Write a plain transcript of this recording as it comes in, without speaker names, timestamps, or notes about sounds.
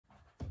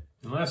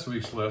In last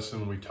week's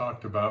lesson, we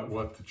talked about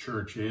what the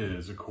church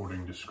is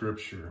according to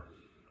Scripture.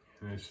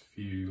 And if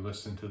you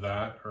listened to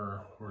that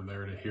or were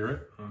there to hear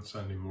it on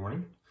Sunday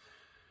morning,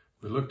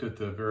 we looked at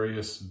the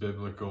various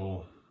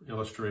biblical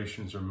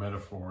illustrations or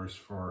metaphors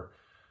for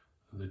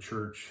the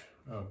church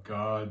of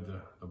God,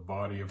 the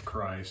body of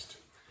Christ.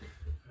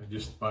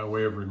 Just by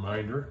way of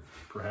reminder,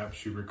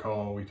 perhaps you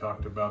recall we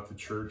talked about the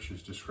church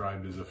is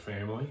described as a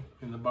family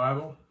in the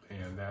Bible,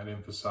 and that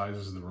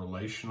emphasizes the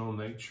relational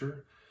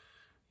nature.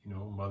 You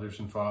know, mothers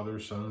and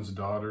fathers, sons,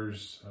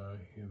 daughters,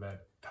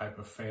 that type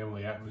of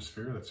family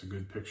atmosphere. That's a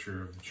good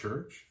picture of the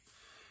church.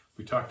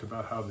 We talked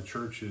about how the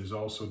church is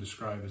also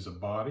described as a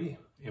body,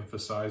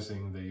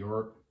 emphasizing the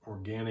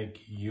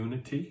organic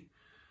unity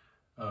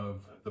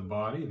of the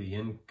body, the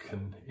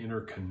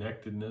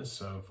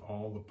interconnectedness of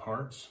all the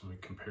parts.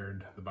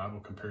 The Bible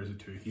compares it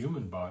to a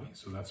human body,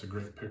 so that's a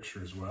great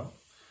picture as well.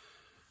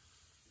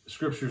 The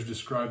Scriptures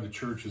describe the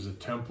church as a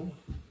temple,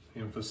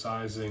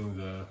 emphasizing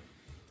the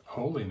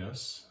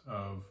holiness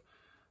of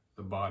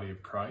the body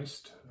of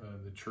Christ.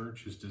 The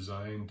church is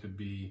designed to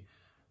be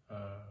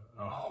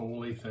a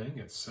holy thing.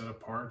 It's set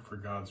apart for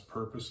God's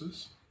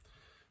purposes.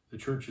 The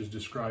church is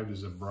described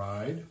as a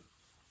bride,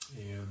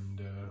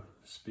 and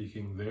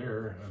speaking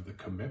there of the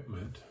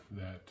commitment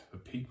that the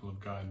people of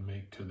God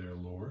make to their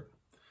Lord.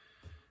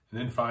 And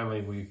then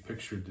finally, we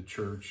pictured the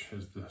church,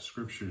 as the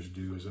Scriptures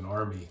do, as an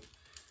army,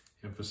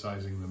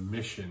 emphasizing the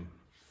mission.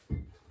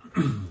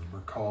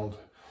 We're called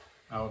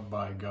out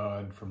by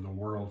God from the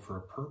world for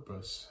a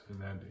purpose, and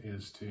that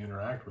is to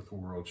interact with the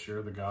world,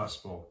 share the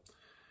gospel,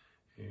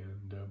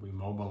 and we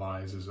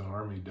mobilize as an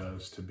army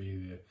does to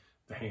be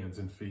the hands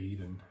and feet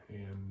and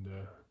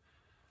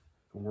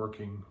the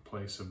working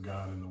place of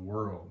God in the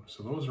world.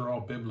 So those are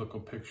all biblical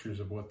pictures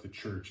of what the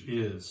church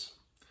is.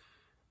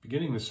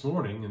 Beginning this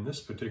morning, in this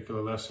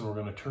particular lesson, we're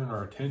going to turn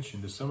our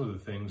attention to some of the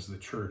things the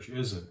church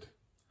isn't.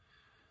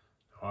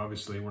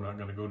 Obviously, we're not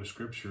going to go to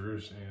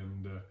Scriptures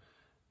and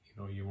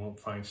you won't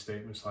find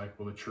statements like,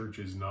 well, the church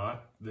is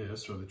not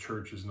this or the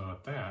church is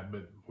not that,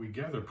 but we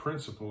gather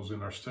principles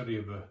in our study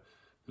of the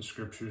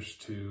Scriptures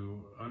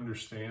to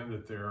understand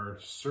that there are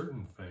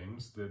certain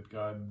things that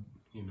God,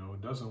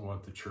 doesn't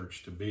want the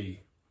church to be.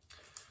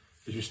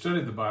 As you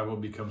study the Bible,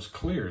 it becomes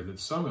clear that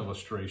some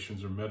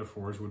illustrations or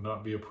metaphors would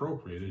not be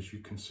appropriate as you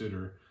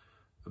consider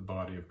the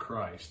body of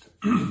Christ.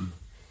 We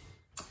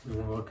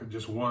want to look at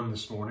just one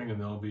this morning,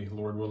 and there'll be,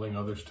 Lord willing,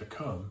 others to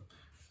come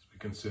as we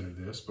consider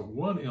this. But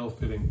one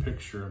ill-fitting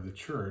picture of the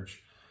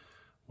church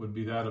would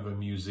be that of a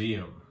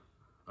museum.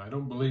 I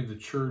don't believe the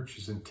church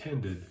is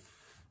intended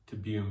to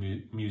be a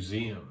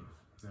museum.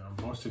 Now,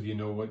 most of you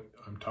know what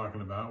I'm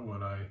talking about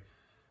when I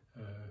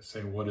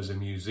say, what is a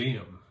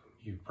museum?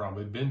 You've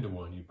probably been to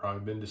one. You've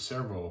probably been to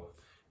several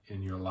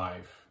in your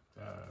life.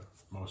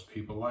 Most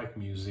people like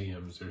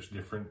museums. There's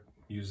different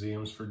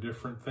museums for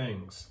different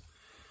things.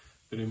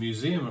 But a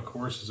museum, of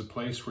course, is a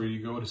place where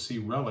you go to see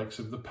relics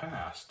of the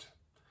past,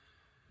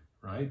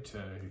 right?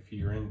 If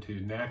you're into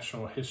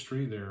natural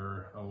history, there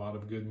are a lot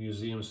of good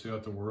museums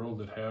throughout the world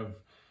that have,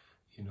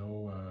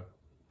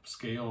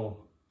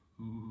 scale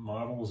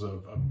models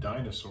of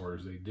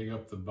dinosaurs. They dig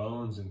up the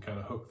bones and kind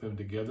of hook them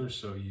together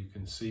so you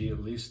can see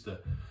at least the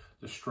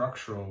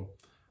structural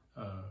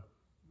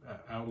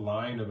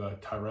outline of a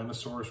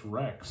Tyrannosaurus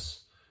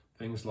Rex,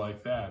 things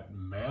like that,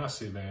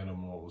 massive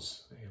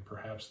animals, and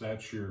perhaps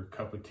that's your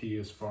cup of tea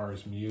as far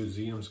as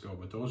museums go,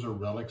 but those are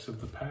relics of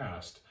the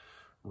past,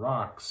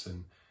 rocks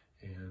and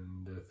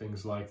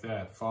things like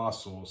that,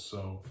 fossils.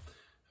 So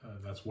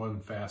that's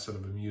one facet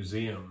of a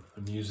museum.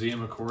 A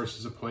museum, of course,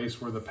 is a place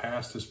where the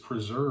past is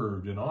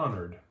preserved and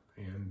honored,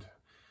 and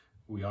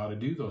we ought to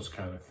do those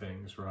kind of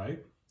things, right?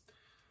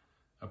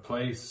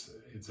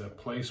 It's a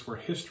place where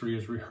history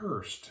is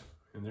rehearsed,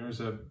 and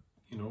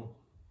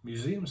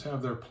museums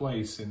have their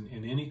place in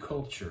any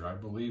culture. I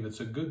believe it's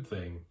a good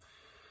thing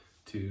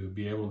to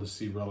be able to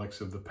see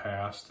relics of the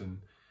past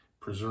and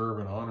preserve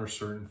and honor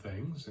certain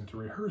things and to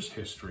rehearse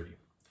history.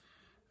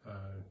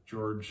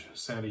 George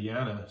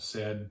Santayana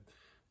said,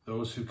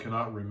 "Those who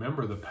cannot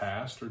remember the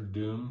past are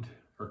doomed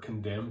or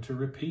condemned to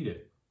repeat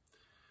it."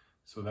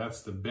 So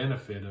that's the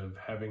benefit of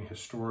having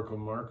historical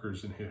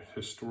markers and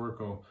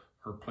historical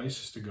or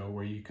places to go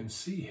where you can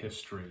see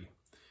history.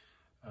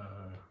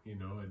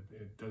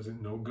 It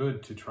doesn't no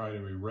good to try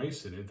to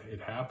erase it.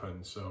 It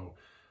happened. So,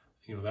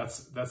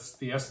 that's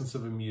the essence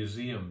of a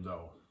museum,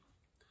 though.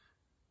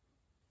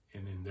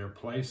 And in their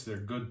place, they're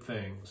good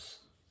things.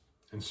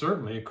 And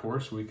certainly, of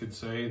course, we could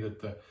say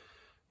that the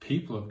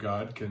people of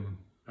God can,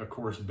 of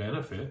course,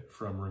 benefit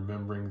from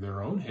remembering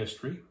their own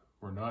history.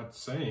 We're not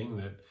saying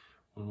that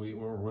when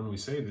we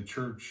say the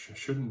church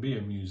shouldn't be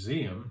a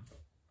museum,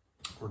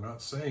 we're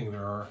not saying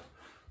there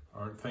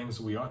aren't things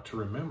we ought to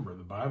remember.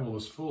 The Bible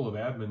is full of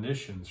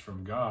admonitions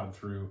from God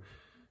through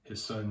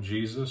His Son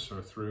Jesus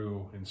or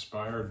through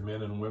inspired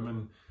men and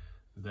women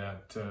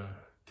that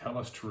tell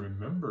us to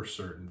remember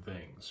certain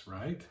things,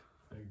 right?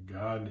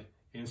 God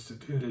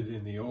instituted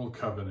in the Old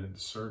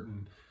Covenant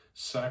certain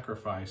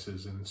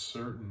sacrifices and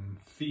certain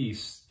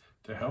feasts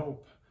to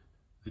help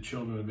the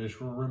children of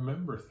Israel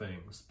remember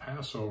things.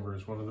 Passover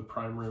is one of the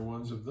primary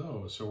ones of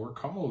those. So we're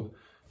called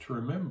to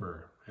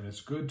remember, and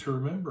it's good to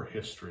remember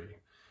history.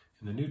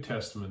 In the New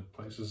Testament,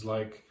 places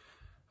like,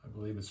 I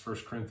believe it's 1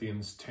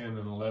 Corinthians 10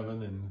 and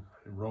 11, and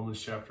in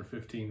Romans chapter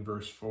 15,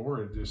 verse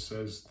 4, it just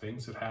says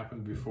things that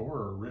happened before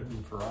are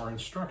written for our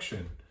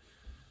instruction,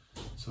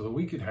 so that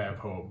we could have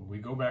hope. We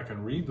go back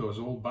and read those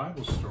old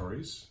Bible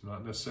stories,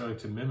 not necessarily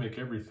to mimic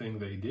everything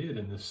they did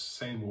in the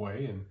same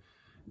way and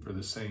for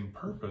the same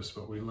purpose,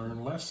 but we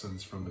learn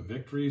lessons from the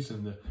victories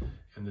and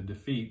the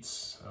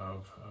defeats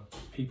of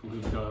people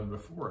who've gone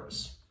before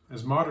us.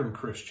 As modern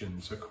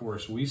Christians, of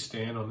course, we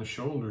stand on the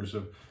shoulders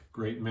of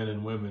great men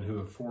and women who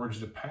have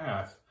forged a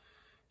path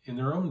in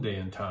their own day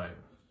and time.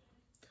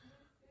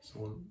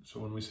 So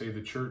when we say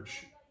the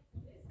church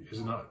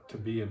is not to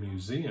be a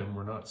museum,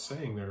 we're not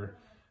saying there,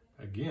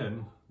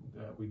 again,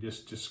 that we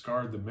just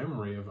discard the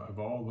memory of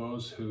all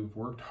those who've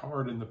worked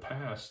hard in the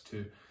past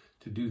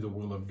to do the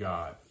will of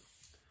God.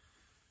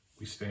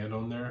 We stand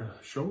on their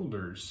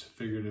shoulders,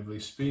 figuratively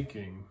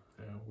speaking.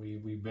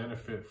 We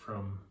benefit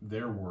from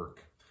their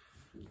work.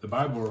 The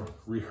Bible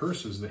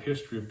rehearses the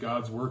history of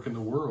God's work in the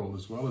world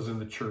as well as in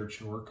the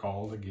church, and we're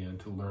called again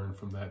to learn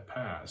from that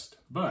past.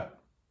 But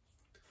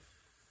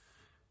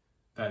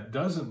that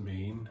doesn't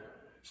mean,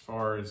 as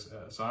far as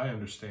I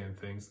understand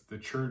things, that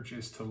the church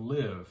is to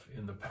live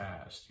in the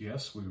past.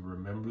 Yes, we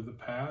remember the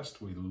past,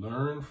 we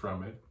learn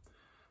from it,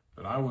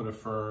 but I would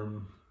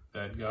affirm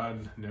that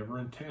God never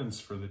intends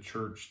for the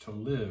church to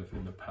live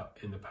in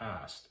the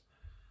past.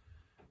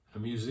 A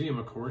museum,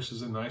 of course,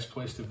 is a nice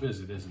place to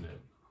visit, isn't it?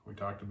 We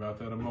talked about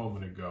that a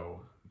moment ago.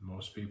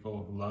 Most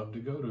people love to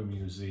go to a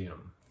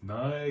museum.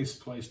 Nice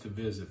place to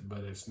visit,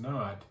 but it's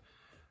not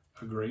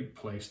a great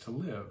place to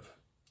live.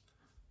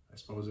 I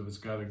suppose if it's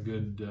got a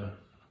good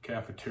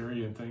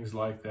cafeteria and things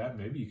like that,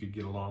 maybe you could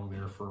get along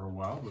there for a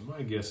while, but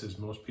my guess is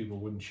most people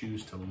wouldn't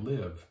choose to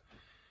live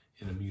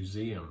in a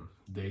museum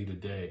day to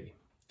day.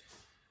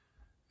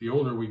 The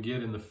older we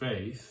get in the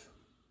faith,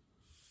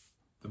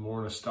 the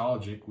more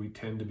nostalgic we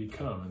tend to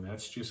become, and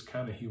that's just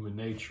kind of human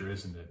nature,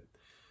 isn't it?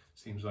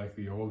 Seems like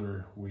the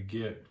older we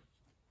get,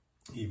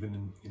 even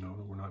in,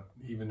 we're not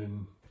even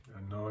in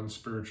a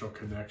non-spiritual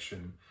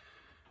connection,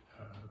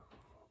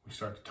 we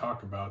start to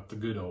talk about the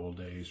good old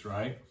days,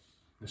 right?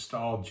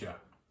 Nostalgia.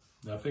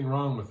 Nothing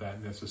wrong with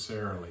that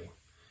necessarily.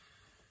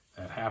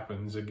 That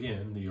happens,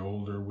 again, the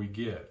older we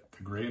get.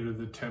 The greater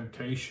the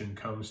temptation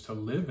comes to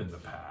live in the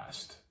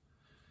past.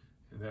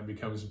 And that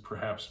becomes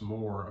perhaps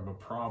more of a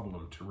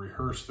problem, to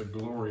rehearse the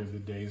glory of the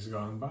days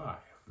gone by.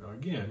 Now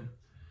again,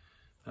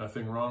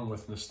 nothing wrong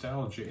with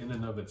nostalgia in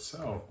and of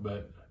itself,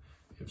 but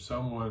if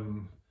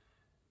someone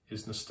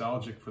is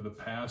nostalgic for the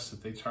past,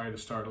 that they try to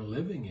start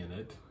living in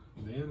it,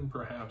 then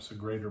perhaps a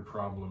greater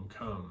problem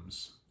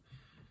comes.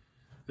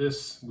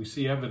 We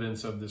see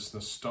evidence of this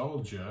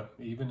nostalgia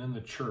even in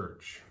the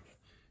church.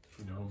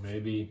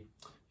 Maybe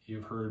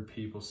you've heard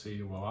people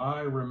say, well, I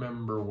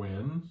remember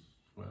when.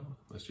 Well,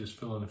 let's just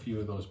fill in a few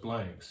of those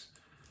blanks.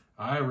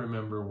 I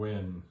remember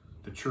when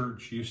the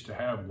church used to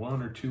have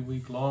 1 or 2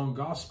 week long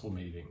gospel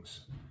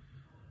meetings.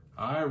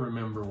 I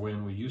remember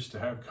when we used to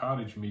have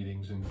cottage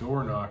meetings and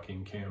door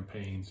knocking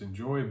campaigns and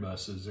joy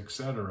buses,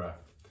 etc.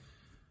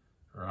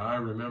 Or I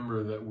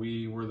remember that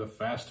we were the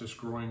fastest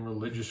growing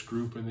religious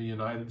group in the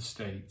United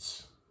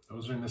States.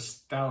 Those are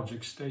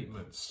nostalgic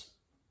statements,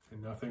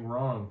 and nothing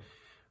wrong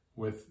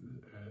with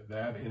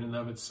that in and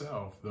of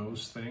itself.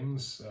 Those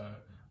things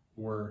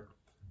were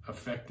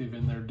effective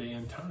in their day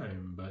and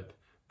time, but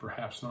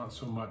perhaps not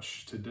so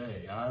much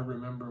today. I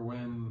remember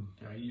when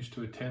I used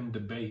to attend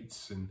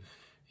debates, and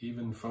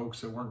even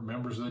folks that weren't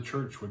members of the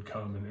church would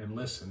come and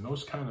listen.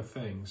 Those kind of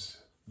things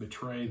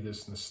betray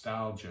this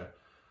nostalgia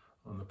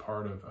on the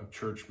part of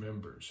church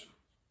members.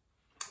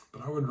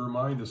 But I would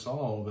remind us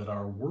all that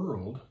our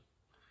world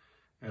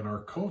and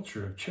our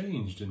culture have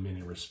changed in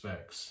many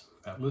respects.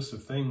 That list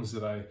of things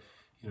that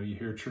you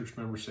hear church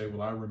members say,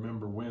 well, I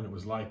remember when it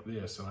was like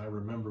this, and I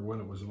remember when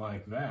it was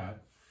like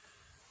that.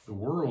 The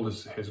world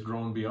has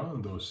grown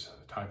beyond those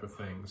type of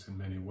things in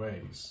many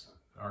ways.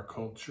 Our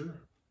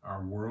culture,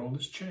 our world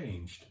has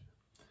changed.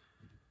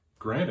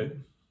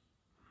 Granted,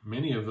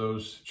 many of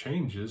those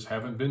changes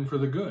haven't been for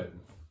the good.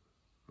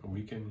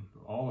 We can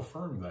all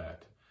affirm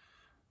that.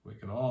 We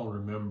can all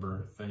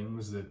remember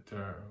things that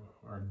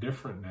are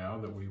different now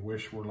that we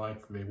wish were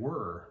like they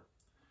were.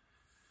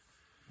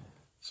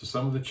 So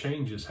some of the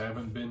changes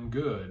haven't been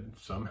good,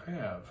 some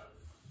have.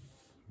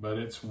 But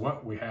it's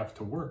what we have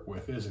to work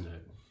with, isn't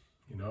it?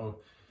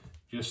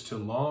 Just to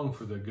long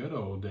for the good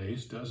old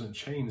days doesn't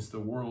change the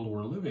world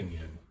we're living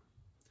in.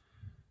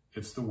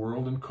 It's the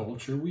world and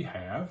culture we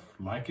have,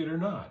 like it or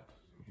not.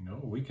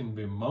 We can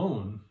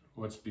bemoan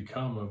what's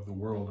become of the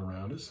world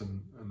around us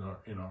and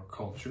in our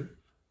culture,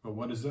 but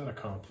what does that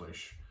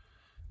accomplish?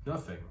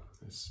 Nothing,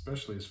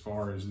 especially as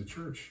far as the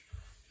church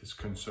is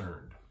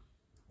concerned.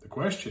 The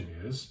question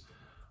is,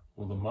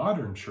 will the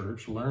modern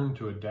church learn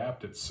to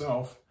adapt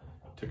itself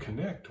to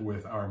connect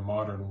with our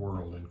modern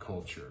world and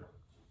culture?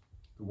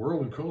 The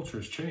world and culture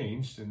has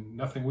changed, and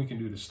nothing we can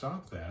do to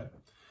stop that.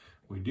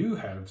 We do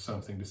have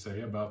something to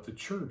say about the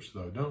church,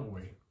 though, don't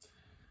we?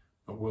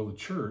 But will the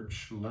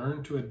church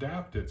learn to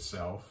adapt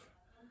itself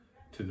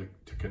to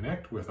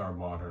connect with our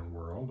modern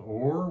world,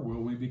 or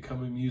will we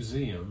become a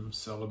museum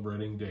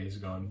celebrating days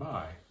gone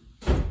by?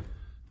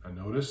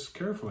 Now notice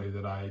carefully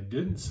that I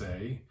didn't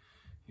say,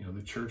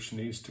 the church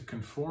needs to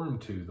conform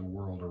to the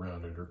world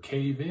around it or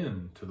cave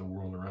in to the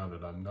world around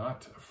it. I'm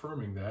not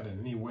affirming that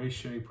in any way,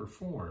 shape, or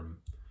form.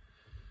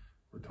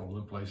 We're told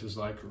in places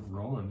like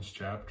Romans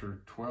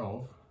chapter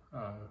 12,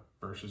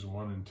 verses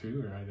 1 and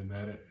 2, right, in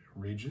that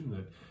region,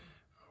 that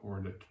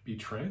we're to be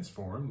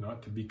transformed,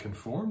 not to be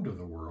conformed to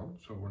the world.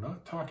 So we're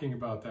not talking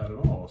about that at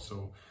all.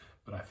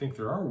 But I think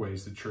there are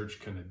ways the church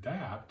can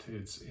adapt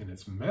in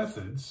its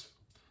methods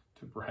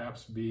to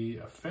perhaps be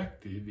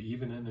effective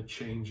even in a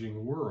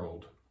changing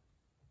world.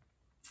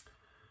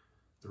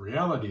 The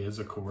reality is,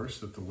 of course,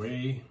 that the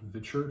way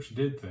the church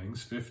did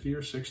things 50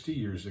 or 60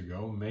 years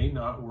ago may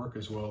not work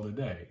as well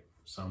today.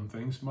 Some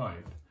things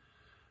might,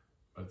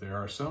 but there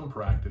are some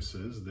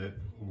practices that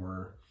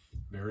were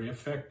very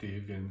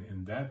effective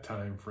in that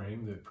time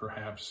frame that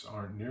perhaps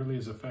aren't nearly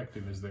as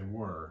effective as they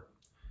were.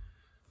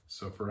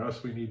 So for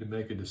us, we need to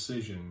make a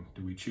decision.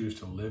 Do we choose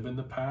to live in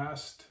the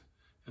past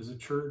as a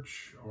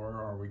church, or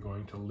are we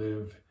going to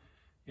live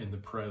in the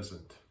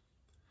present?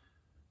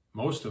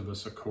 Most of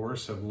us, of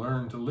course, have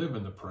learned to live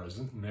in the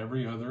present in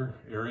every other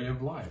area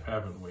of life,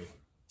 haven't we?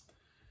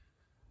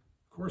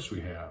 Of course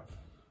we have.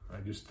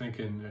 I'm just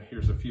thinking,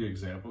 here's a few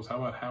examples. How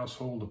about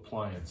household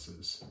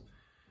appliances?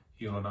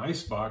 An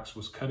icebox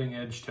was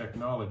cutting-edge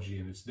technology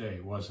in its day,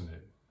 wasn't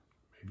it?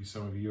 Maybe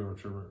some of you are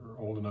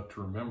old enough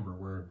to remember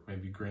where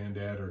maybe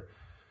granddad or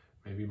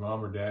maybe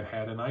mom or dad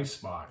had an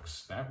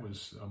icebox. That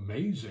was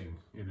amazing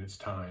in its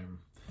time.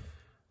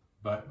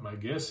 But my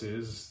guess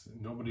is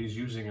nobody's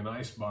using an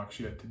icebox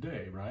yet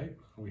today, right?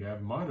 We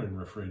have modern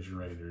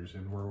refrigerators,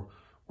 and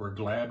we're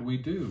glad we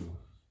do.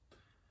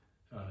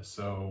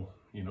 So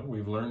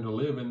we've learned to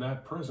live in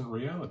that present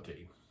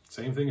reality.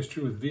 Same thing is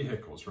true with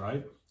vehicles,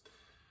 right?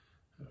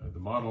 The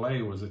Model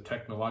A was a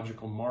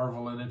technological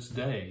marvel in its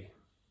day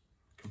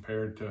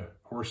compared to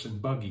horse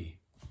and buggy.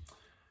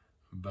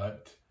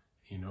 But,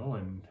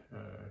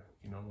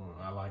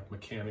 I like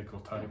mechanical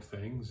type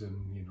things,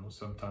 and,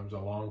 sometimes I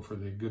long for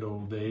the good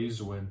old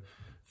days when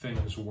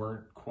things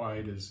weren't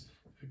quite as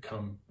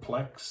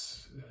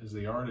complex as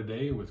they are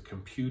today with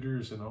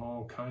computers and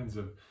all kinds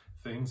of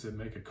things that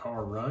make a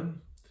car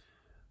run.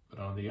 But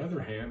on the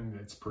other hand,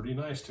 it's pretty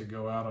nice to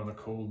go out on a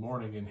cold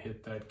morning and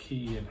hit that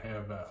key and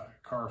have a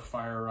car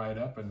fire right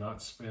up and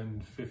not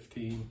spend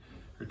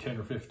 10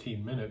 or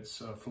 15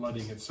 minutes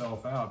flooding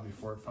itself out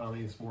before it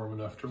finally is warm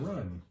enough to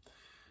run.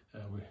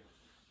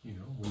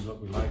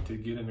 We like to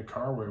get in a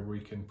car where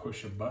we can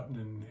push a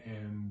button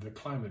and the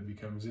climate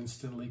becomes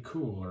instantly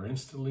cool or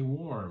instantly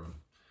warm.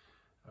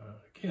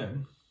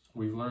 Again,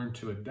 we've learned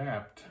to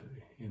adapt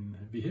in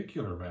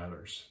vehicular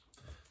matters.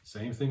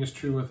 Same thing is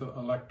true with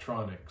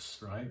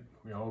electronics, right?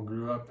 We all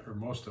grew up, or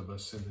most of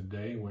us, in the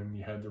day when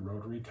you had the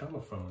rotary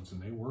telephones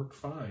and they worked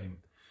fine.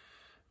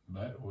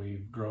 But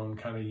we've grown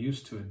kind of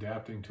used to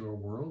adapting to a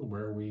world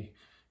where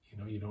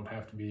you don't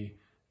have to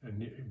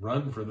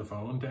run for the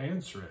phone to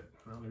answer it.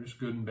 Well, there's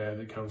good and bad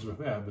that comes with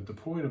that. But the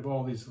point of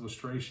all these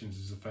illustrations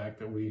is the fact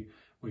that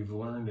we've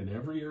learned in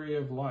every area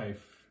of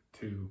life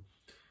to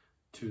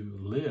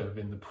live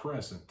in the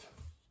present.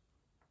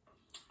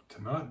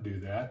 To not do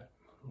that,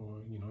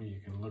 well,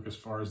 you can look as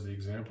far as the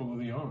example of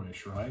the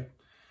Amish, right?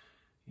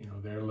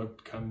 They're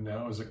looked kind of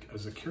now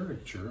as a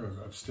caricature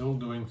of still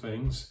doing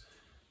things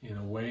in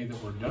a way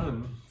that were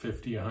done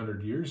 50,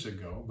 100 years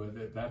ago,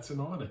 but that's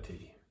an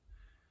oddity.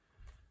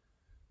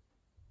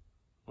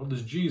 Well,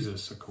 does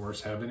Jesus, of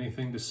course, have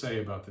anything to say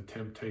about the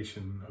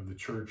temptation of the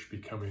church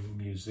becoming a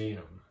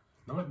museum?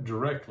 Not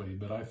directly,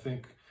 but I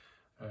think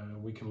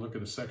we can look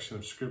at a section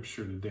of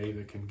Scripture today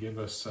that can give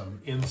us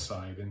some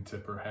insight into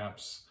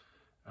perhaps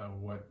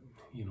what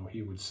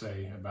he would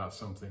say about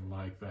something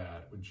like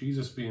that. Would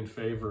Jesus be in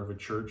favor of a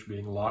church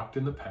being locked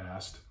in the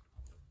past,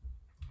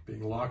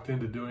 being locked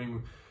into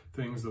doing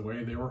things the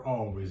way they were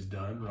always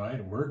done, right?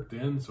 It worked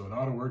then, so it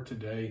ought to work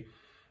today.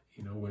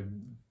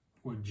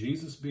 Would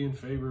Jesus be in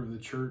favor of the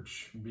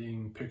church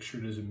being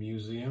pictured as a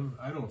museum?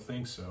 I don't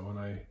think so, and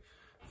I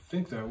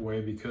think that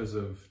way because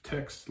of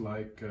texts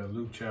like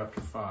Luke chapter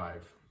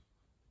 5.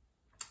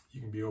 You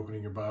can be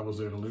opening your Bibles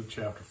there to Luke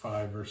chapter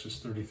 5, verses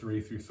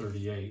 33 through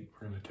 38.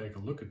 We're going to take a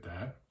look at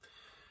that.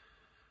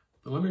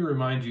 But let me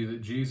remind you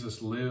that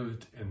Jesus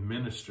lived and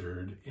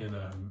ministered in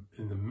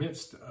the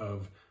midst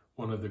of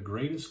one of the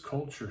greatest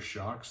culture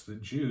shocks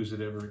that Jews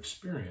had ever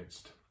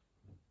experienced.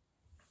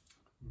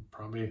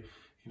 Probably,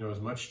 as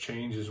much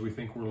change as we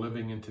think we're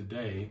living in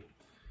today,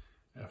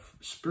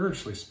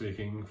 spiritually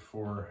speaking,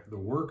 for the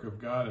work of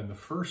God in the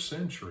first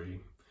century,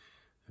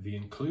 the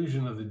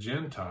inclusion of the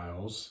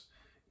Gentiles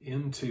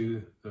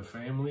into the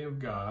family of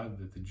God,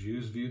 that the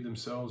Jews viewed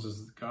themselves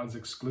as God's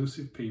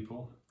exclusive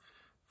people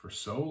for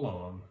so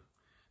long.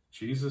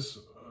 Jesus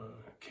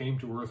came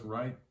to earth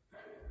right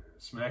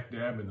smack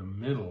dab in the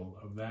middle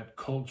of that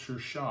culture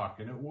shock,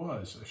 and it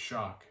was a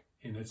shock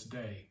in its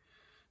day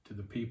to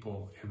the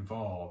people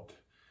involved.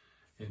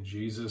 And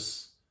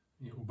Jesus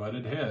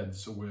butted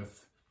heads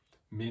with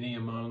many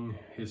among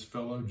his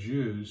fellow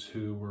Jews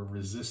who were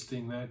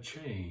resisting that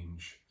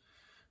change.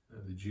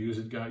 The Jews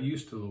had got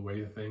used to the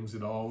way things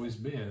had always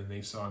been, and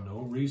they saw no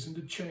reason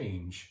to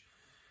change.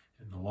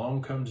 And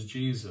along comes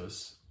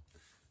Jesus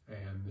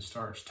and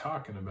starts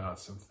talking about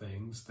some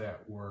things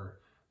that were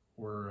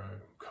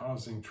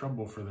causing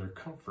trouble for their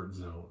comfort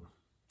zone.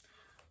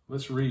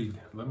 Let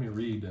me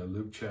read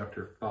Luke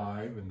chapter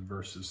 5 and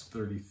verses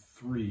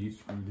 33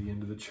 through the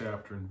end of the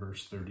chapter in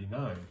verse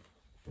 39.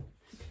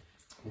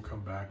 We'll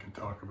come back and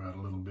talk about it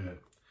a little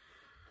bit.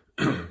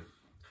 It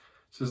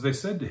says, they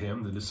said to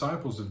him, the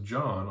disciples of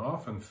John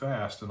often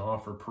fast and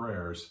offer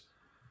prayers.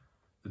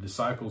 The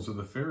disciples of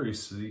the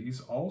Pharisees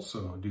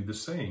also do the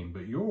same,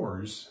 but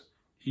yours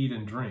eat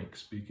and drink,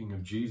 speaking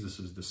of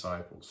Jesus'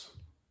 disciples.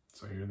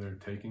 So here they're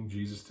taking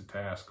Jesus to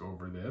task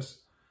over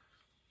this.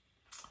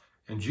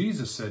 And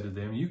Jesus said to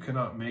them, you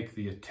cannot make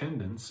the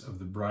attendants of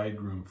the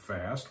bridegroom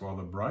fast while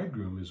the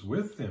bridegroom is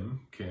with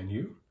them, can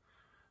you?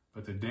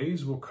 But the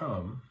days will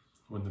come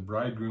when the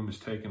bridegroom is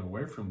taken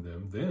away from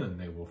them, then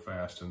they will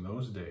fast in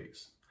those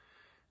days.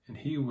 And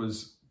he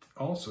was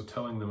also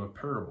telling them a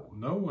parable.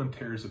 No one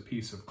tears a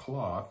piece of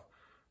cloth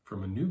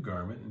from a new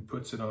garment and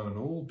puts it on an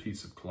old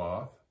piece of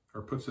cloth,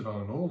 or puts it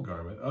on an old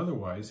garment.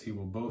 Otherwise, he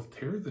will both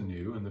tear the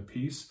new, and the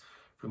piece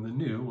from the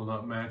new will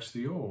not match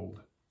the old.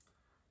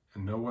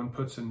 And no one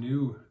puts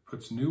new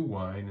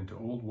wine into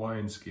old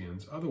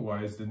wineskins.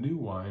 Otherwise, the new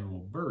wine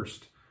will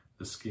burst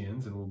the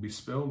skins and will be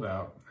spilled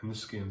out, and the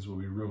skins will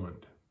be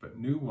ruined. But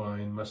new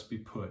wine must be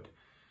put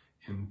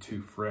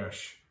into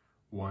fresh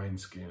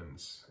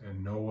wineskins.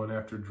 And no one,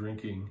 after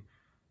drinking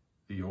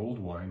the old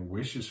wine,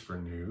 wishes for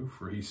new,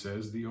 for he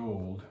says the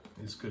old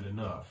is good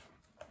enough.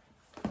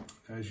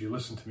 As you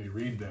listen to me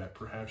read that,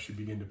 perhaps you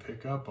begin to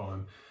pick up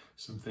on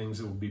some things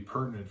that will be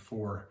pertinent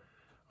for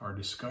our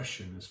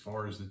discussion as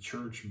far as the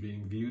church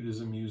being viewed as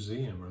a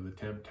museum, or the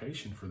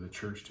temptation for the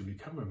church to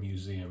become a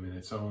museum in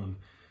its own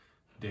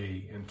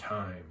day and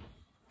time.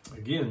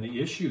 Again, the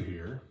issue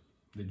here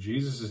that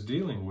Jesus is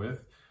dealing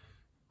with,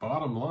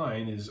 bottom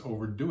line, is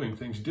overdoing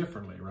things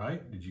differently,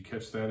 right? Did you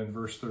catch that in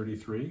verse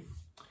 33?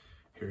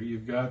 Here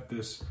you've got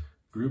this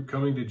group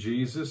coming to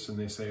Jesus, and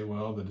they say,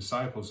 well, the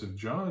disciples of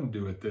John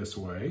do it this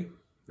way.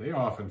 They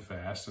often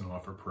fast and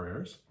offer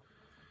prayers.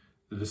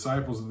 The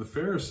disciples of the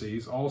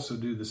Pharisees also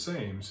do the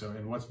same. So,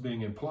 and what's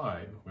being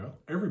implied? Well,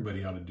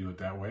 everybody ought to do it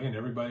that way, and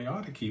everybody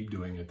ought to keep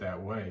doing it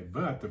that way.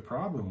 But the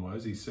problem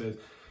was, they said,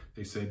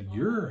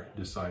 your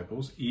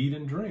disciples eat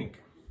and drink.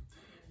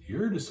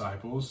 Your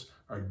disciples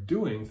are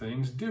doing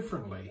things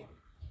differently.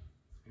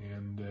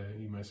 And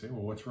you might say,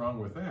 well, what's wrong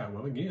with that?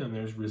 Well, again,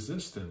 there's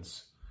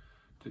resistance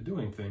to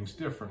doing things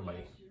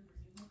differently.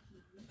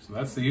 So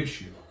that's the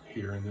issue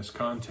here in this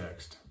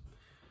context.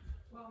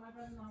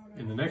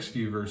 In the next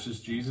few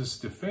verses, Jesus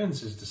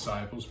defends his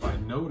disciples by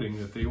noting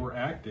that they were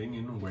acting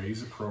in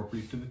ways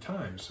appropriate to the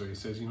time. So he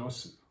says,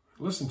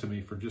 listen to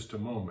me for just a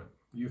moment.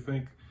 You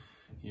think,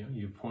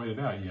 you pointed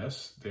out,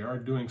 yes, they are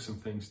doing some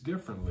things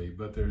differently,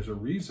 but there's a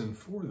reason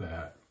for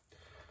that.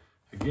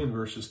 Again,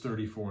 verses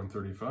 34 and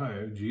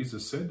 35,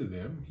 Jesus said to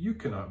them, you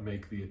cannot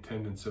make the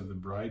attendants of the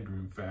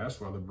bridegroom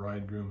fast while the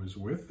bridegroom is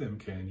with them,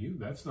 can you?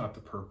 That's not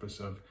the purpose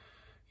of,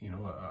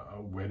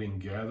 a wedding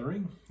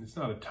gathering. It's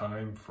not a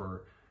time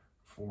for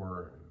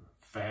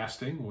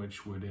fasting,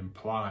 which would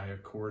imply,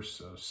 of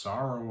course,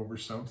 sorrow over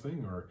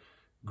something or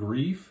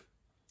grief.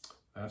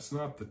 That's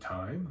not the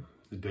time.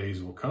 The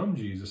days will come,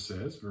 Jesus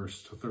says,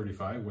 verse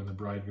 35, when the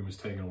bridegroom is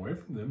taken away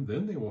from them,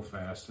 then they will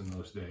fast in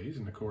those days.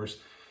 And of course,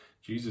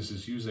 Jesus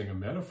is using a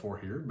metaphor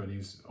here, but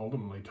he's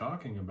ultimately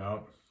talking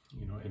about,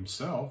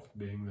 himself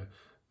being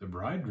the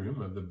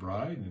bridegroom of the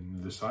bride, and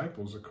the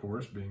disciples, of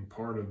course, being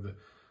part of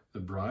the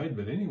bride.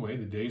 But anyway,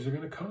 the days are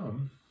going to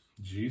come.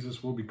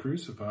 Jesus will be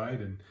crucified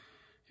and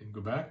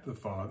go back to the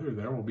Father.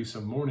 There will be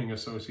some mourning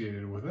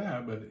associated with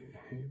that, but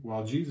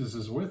while Jesus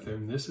is with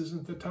him, this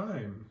isn't the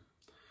time.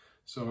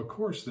 So, of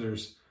course,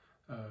 there's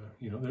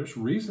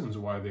reasons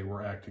why they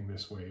were acting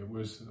this way. It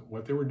was,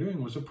 what they were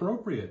doing was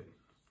appropriate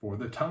for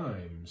the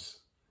times,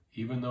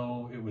 even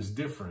though it was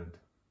different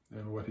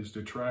than what his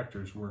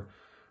detractors were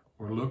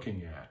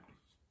looking at.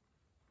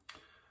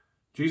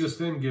 Jesus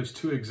then gives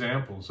two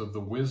examples of the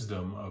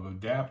wisdom of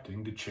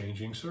adapting to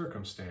changing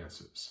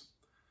circumstances.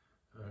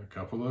 A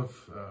couple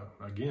of,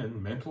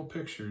 again, mental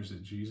pictures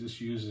that Jesus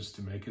uses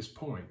to make his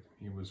point.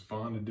 He was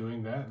fond of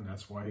doing that, and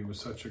that's why he was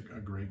such a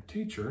great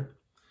teacher.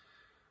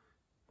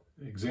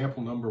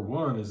 Example number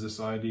one is this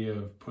idea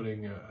of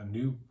putting a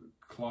new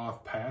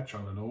cloth patch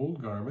on an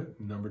old garment.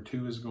 Number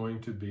two is going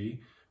to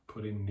be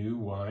putting new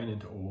wine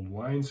into old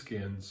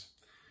wineskins.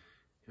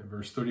 In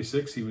verse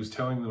 36, he was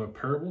telling them a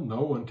parable.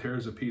 No one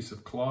tears a piece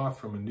of cloth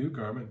from a new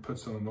garment and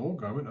puts on an old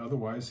garment.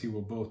 Otherwise, he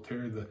will both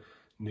tear the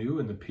new,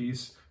 and the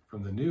piece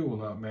from the new will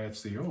not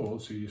match the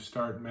old. So you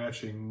start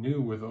matching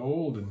new with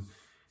old, and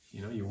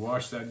you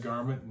wash that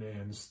garment,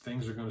 and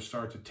things are going to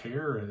start to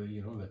tear.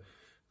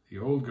 The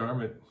old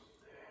garment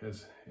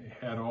has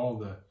had all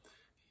the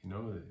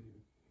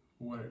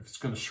if it's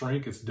going to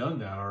shrink, it's done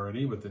that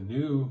already, but the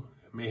new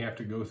may have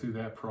to go through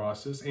that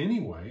process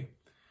anyway.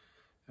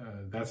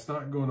 That's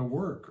not going to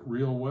work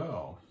real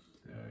well.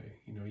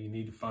 You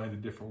need to find a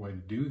different way to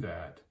do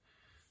that.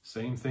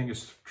 Same thing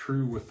is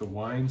true with the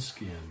wine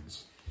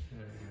skins.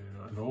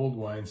 An old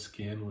wine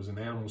skin was an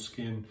animal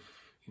skin,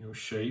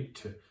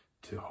 shaped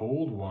to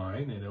hold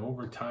wine, and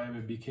over time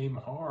it became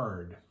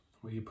hard.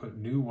 Well, you put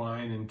new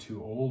wine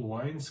into old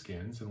wine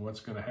skins, and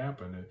what's going to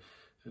happen?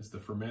 As the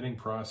fermenting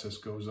process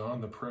goes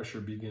on, the pressure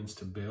begins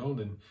to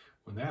build, and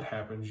when that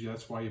happens,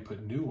 that's why you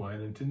put new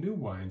wine into new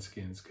wine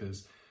skins,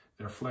 because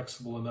they're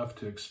flexible enough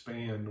to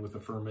expand with the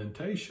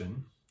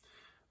fermentation.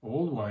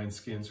 Old wine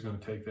skins are going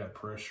to take that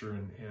pressure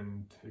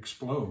and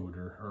explode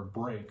or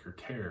break or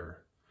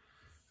tear.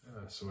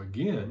 So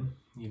again,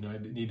 I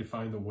need to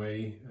find a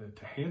way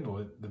to handle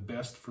it the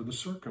best for the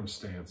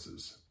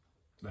circumstances.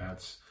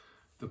 That's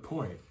the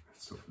point.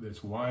 So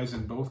it's wise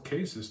in both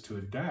cases to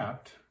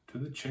adapt to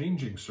the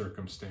changing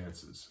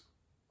circumstances.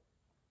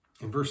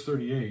 In verse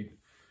 38,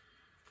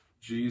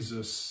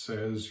 Jesus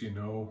says,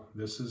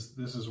 this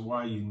is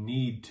why you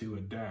need to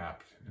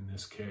adapt in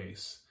this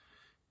case.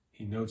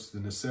 He notes the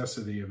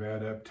necessity of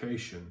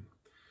adaptation.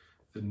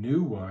 The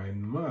new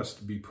wine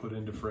must be put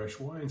into fresh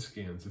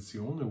wineskins. It's the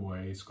only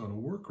way it's going to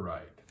work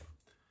right.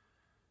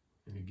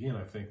 And again,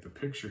 I think the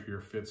picture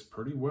here fits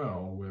pretty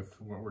well with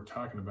what we're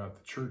talking about,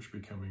 the church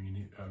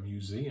becoming a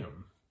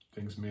museum.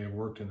 Things may have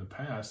worked in the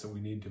past that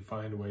we need to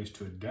find ways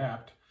to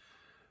adapt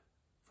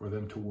for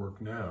them to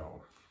work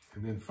now.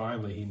 And then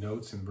finally, he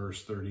notes in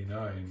verse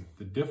 39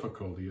 the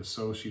difficulty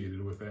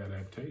associated with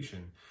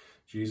adaptation.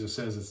 Jesus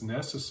says it's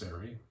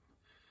necessary.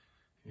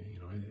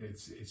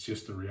 It's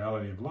just the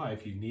reality of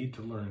life. You need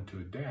to learn to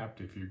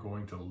adapt if you're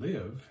going to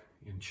live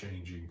in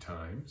changing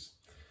times.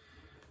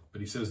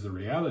 But he says the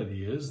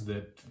reality is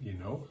that,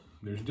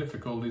 there's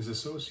difficulties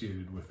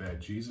associated with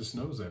that. Jesus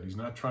knows that. He's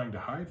not trying to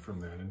hide from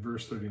that. In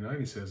verse 39,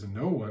 he says, "And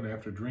no one,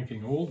 after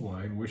drinking old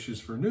wine,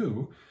 wishes for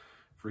new,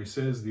 for he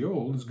says the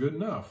old is good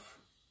enough."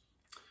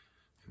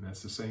 And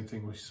that's the same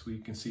thing we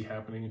can see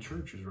happening in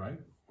churches, right?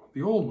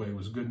 The old way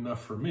was good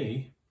enough for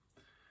me.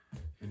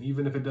 And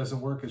even if it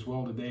doesn't work as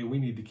well today, we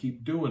need to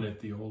keep doing it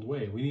the old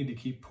way. We need to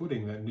keep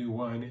putting that new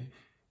wine in.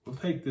 We'll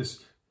take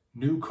this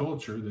new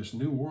culture, this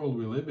new world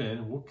we live in,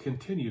 and we'll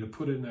continue to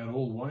put it in that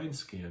old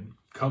wineskin,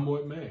 come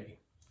what may.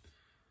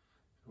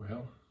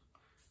 Well,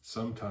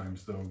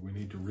 sometimes, though, we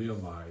need to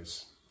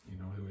realize,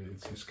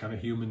 it's just kind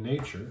of human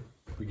nature.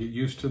 We get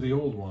used to the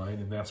old wine,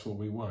 and that's what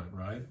we want,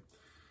 right?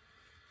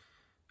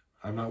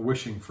 I'm not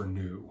wishing for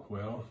new.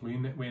 Well, we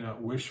may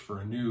not wish for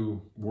a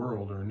new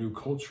world or a new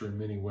culture in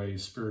many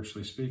ways,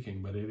 spiritually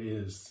speaking, but it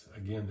is,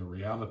 again, the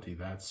reality.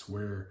 That's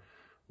where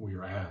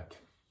we're at.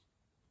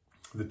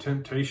 The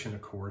temptation,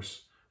 of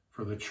course,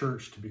 for the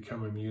church to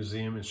become a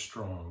museum is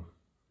strong.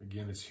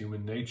 Again, it's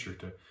human nature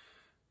to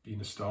be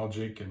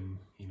nostalgic, and,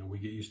 we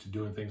get used to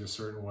doing things a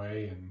certain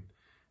way, and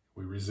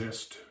we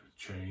resist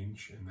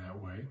change in that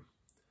way.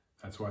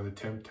 That's why the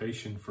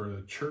temptation for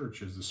the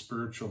church as the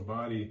spiritual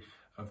body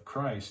of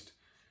Christ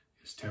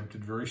is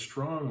tempted very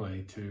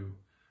strongly to,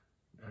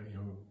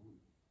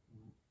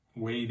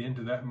 wade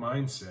into that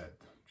mindset.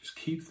 Just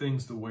keep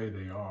things the way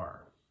they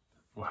are.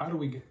 Well, how do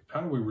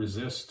we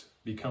resist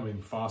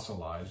becoming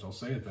fossilized? I'll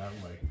say it that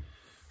way.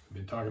 I've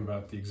been talking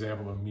about the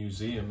example of a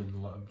museum,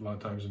 and a lot of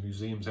times the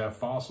museums have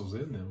fossils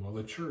in them. Well,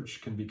 the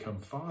church can become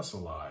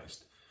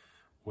fossilized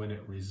when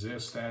it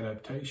resists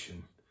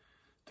adaptation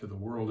to the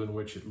world in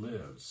which it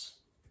lives.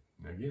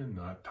 And again,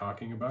 not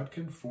talking about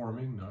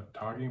conforming, not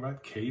talking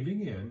about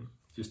caving in,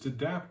 just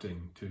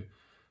adapting to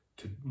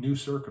new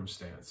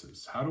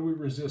circumstances. How do we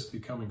resist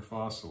becoming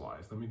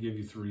fossilized? Let me give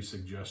you 3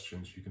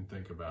 suggestions you can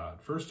think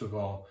about. First of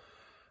all,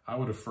 I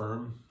would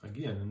affirm,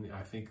 again, and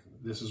I think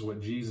this is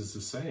what Jesus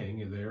is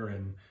saying there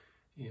in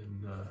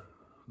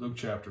Luke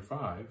chapter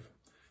 5,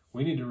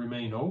 we need to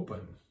remain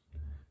open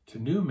to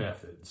new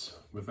methods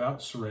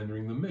without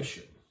surrendering the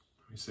mission.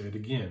 We say it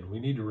again, we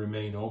need to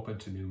remain open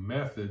to new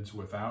methods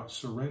without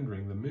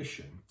surrendering the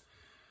mission.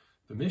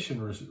 The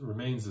mission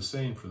remains the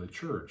same for the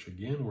church.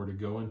 Again, we're to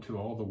go into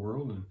all the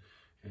world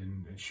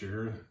and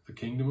share the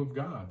kingdom of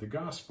God, the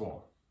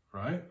gospel,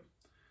 right?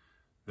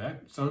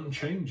 That's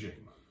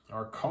unchanging.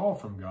 Our call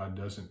from God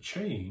doesn't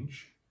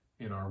change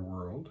in our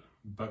world,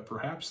 but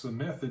perhaps the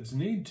methods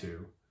need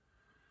to.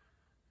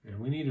 And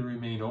we need to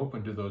remain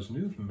open to those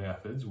new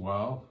methods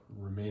while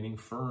remaining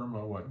firm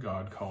on what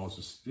God calls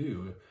us to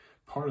do.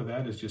 Part of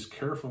that is just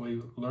carefully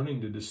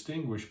learning to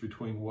distinguish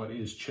between what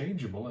is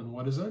changeable and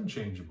what is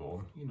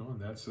unchangeable.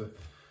 And that's a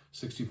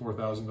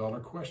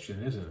 $64,000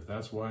 question, isn't it?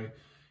 That's why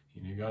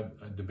you got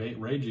a debate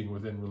raging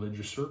within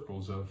religious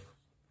circles of,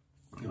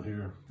 you'll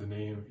hear the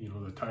name,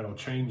 the title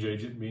change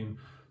agent being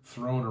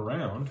thrown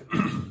around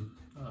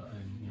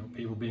and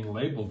people being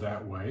labeled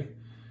that way.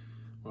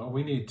 Well,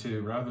 we need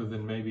to, rather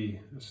than maybe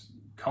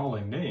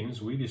calling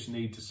names, we just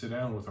need to sit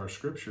down with our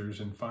scriptures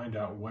and find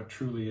out what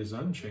truly is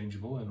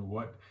unchangeable and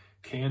what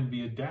can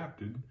be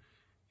adapted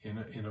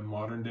in a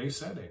modern day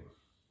setting.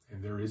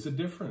 And there is a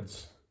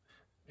difference.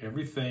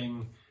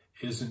 Everything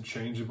isn't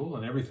changeable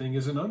and everything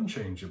isn't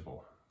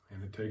unchangeable.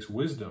 And it takes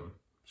wisdom.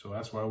 So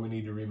that's why we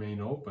need to remain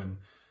open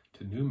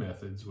to new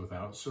methods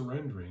without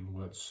surrendering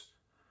what's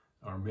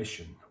our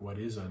mission, what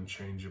is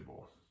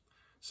unchangeable.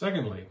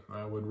 Secondly,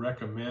 I would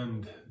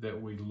recommend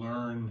that we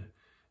learn,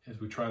 as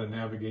we try to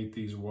navigate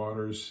these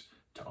waters,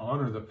 to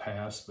honor the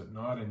past but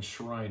not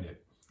enshrine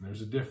it. And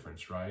there's a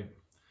difference, right?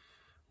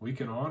 We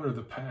can honor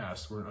the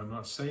past. I'm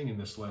not saying in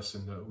this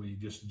lesson that we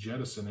just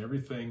jettison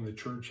everything the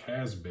church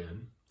has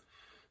been,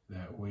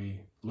 that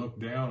we look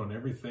down on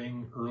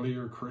everything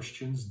earlier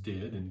Christians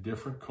did in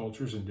different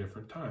cultures and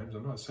different times.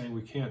 I'm not saying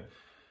we can't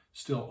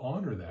still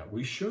honor that.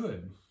 We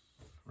should.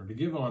 Or to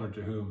give honor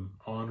to whom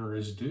honor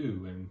is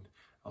due. And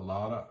a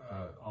lot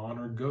of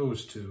honor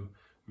goes to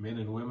men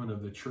and women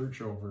of the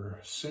church over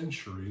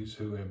centuries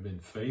who have been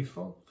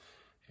faithful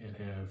and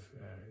have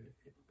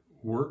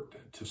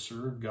worked to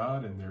serve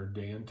God in their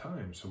day and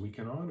time. So we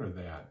can honor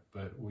that,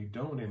 but we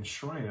don't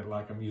enshrine it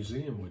like a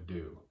museum would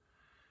do.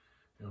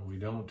 We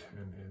don't,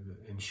 and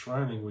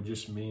enshrining would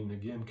just mean,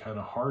 again, kind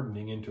of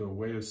hardening into a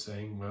way of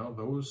saying, well,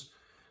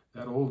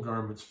 that old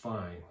garment's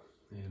fine,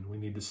 and we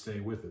need to stay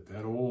with it.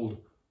 That old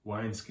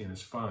wineskin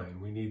is fine.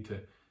 We need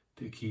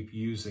to keep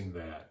using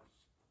that.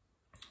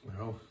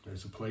 Well,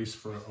 there's a place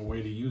for a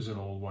way to use an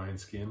old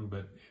wineskin,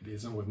 but it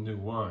isn't with new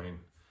wine.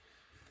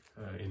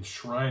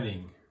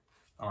 Enshrining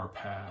our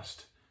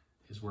past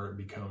is where it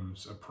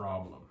becomes a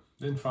problem.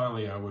 Then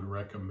finally, I would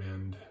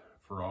recommend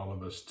for all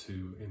of us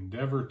to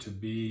endeavor to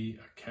be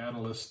a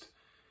catalyst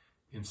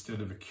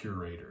instead of a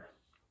curator.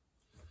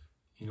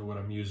 You know what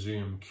a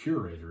museum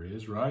curator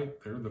is, right?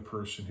 They're the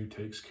person who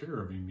takes care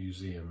of a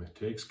museum. It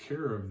takes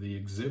care of the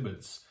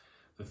exhibits,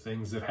 the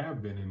things that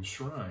have been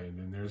enshrined.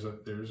 And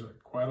there's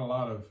quite a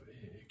lot of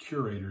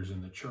curators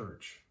in the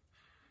church.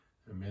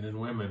 Men and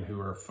women who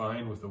are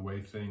fine with the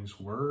way things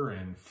were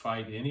and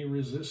fight any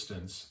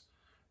resistance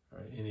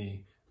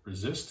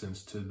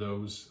to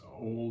those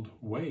old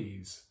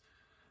ways.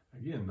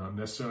 Again, not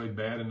necessarily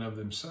bad in of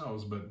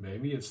themselves, but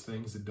maybe it's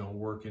things that don't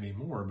work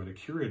anymore. But a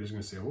curator is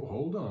going to say, oh,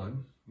 hold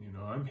on.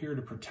 I'm here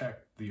to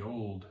protect the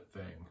old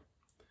thing.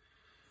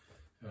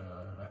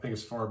 I think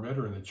it's far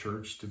better in the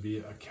church to be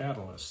a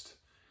catalyst.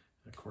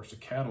 Of course, a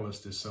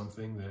catalyst is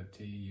something that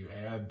you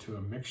add to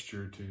a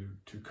mixture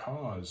to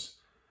cause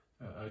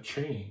a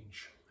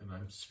change. And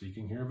I'm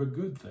speaking here of a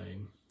good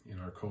thing in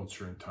our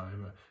culture and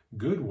time,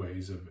 good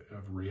ways of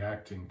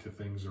reacting to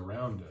things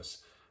around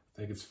us. I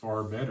think it's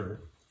far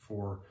better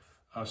for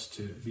us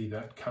to be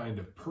that kind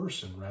of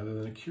person rather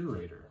than a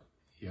curator.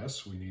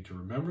 Yes, we need to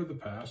remember the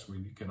past, we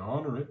can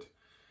honor it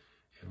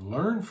and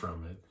learn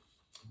from it,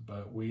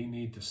 but we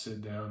need to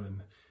sit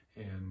down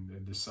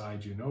and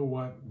decide, you know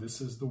what, this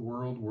is the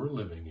world we're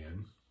living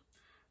in.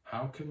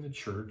 How can the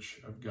church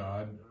of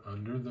God,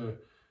 under the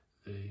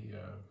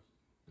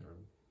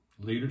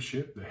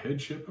leadership, the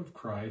headship of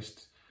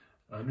Christ,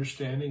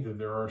 understanding that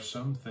there are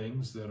some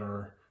things that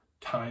are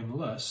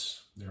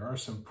timeless, there are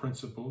some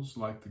principles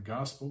like the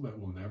gospel that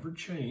will never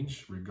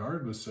change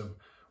regardless of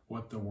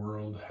what the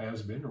world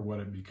has been or what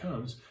it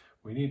becomes.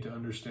 We need to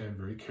understand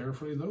very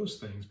carefully those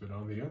things, but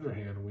on the other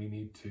hand, we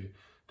need to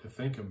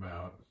think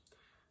about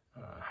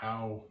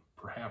how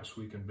perhaps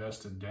we can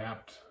best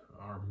adapt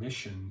our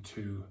mission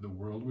to the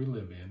world we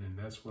live in. And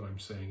that's what I'm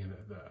saying. And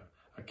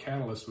a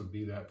catalyst would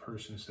be that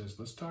person who says,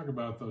 let's talk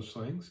about those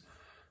things.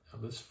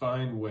 Let's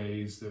find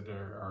ways that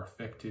are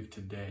effective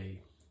today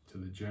to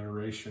the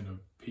generation of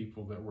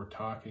people that we're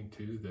talking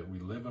to, that we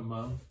live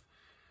among.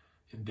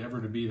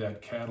 Endeavor to be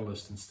that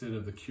catalyst instead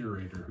of the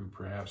curator who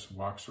perhaps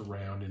walks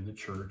around in the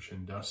church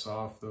and dusts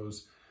off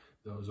those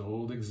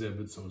old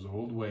exhibits, those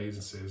old ways,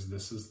 and says,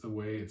 this is the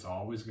way it's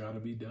always got to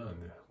be done.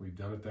 We've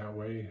done it that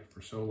way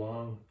for so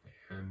long,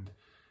 and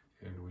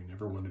we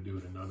never want to do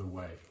it another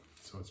way.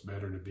 So it's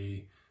better to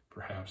be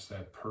perhaps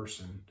that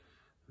person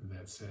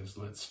that says,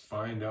 let's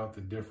find out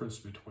the difference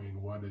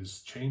between what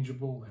is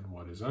changeable and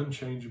what is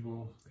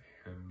unchangeable,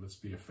 and let's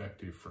be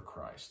effective for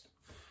Christ.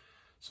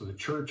 So the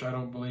church, I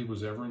don't believe,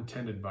 was ever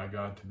intended by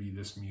God to be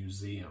this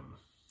museum.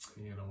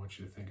 I want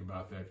you to think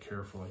about that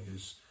carefully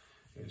as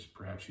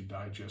perhaps you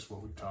digest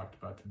what we've talked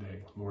about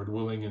today. Lord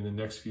willing, in the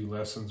next few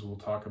lessons, we'll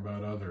talk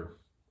about other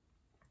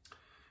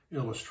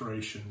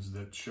illustrations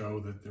that show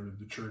that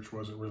the church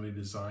wasn't really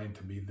designed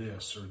to be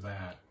this or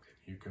that.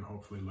 You can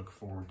hopefully look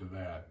forward to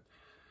that.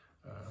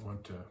 I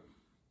want to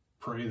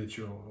pray that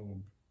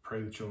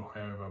you'll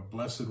have a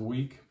blessed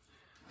week.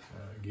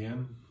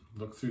 Again,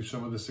 look through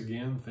some of this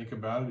again. Think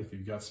about it. If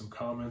you've got some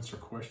comments or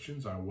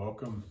questions, I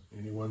welcome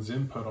anyone's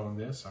input on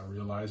this. I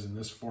realize in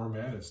this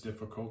format it's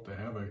difficult to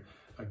have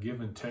a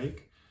give and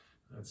take.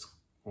 That's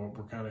what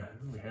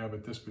we have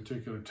at this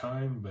particular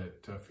time,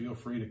 but feel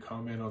free to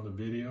comment on the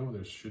video.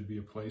 There should be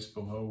a place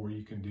below where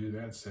you can do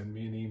that. Send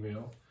me an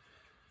email.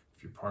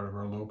 If you're part of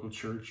our local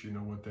church, you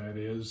know what that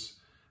is.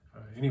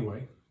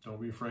 Anyway,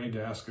 don't be afraid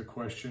to ask a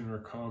question or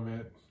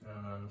comment.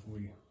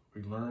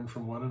 We learn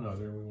from one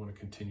another, and we want to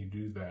continue to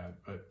do that.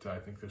 But I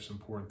think there's some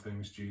important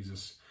things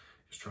Jesus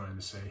is trying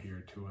to say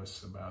here to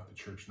us about the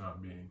church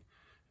not being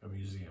a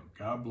museum.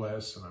 God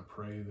bless, and I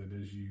pray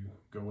that as you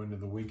go into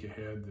the week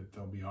ahead that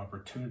there'll be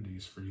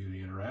opportunities for you to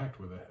interact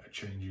with a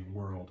changing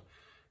world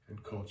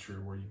and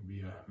culture where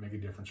you can make a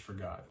difference for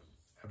God.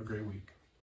 Have a great week.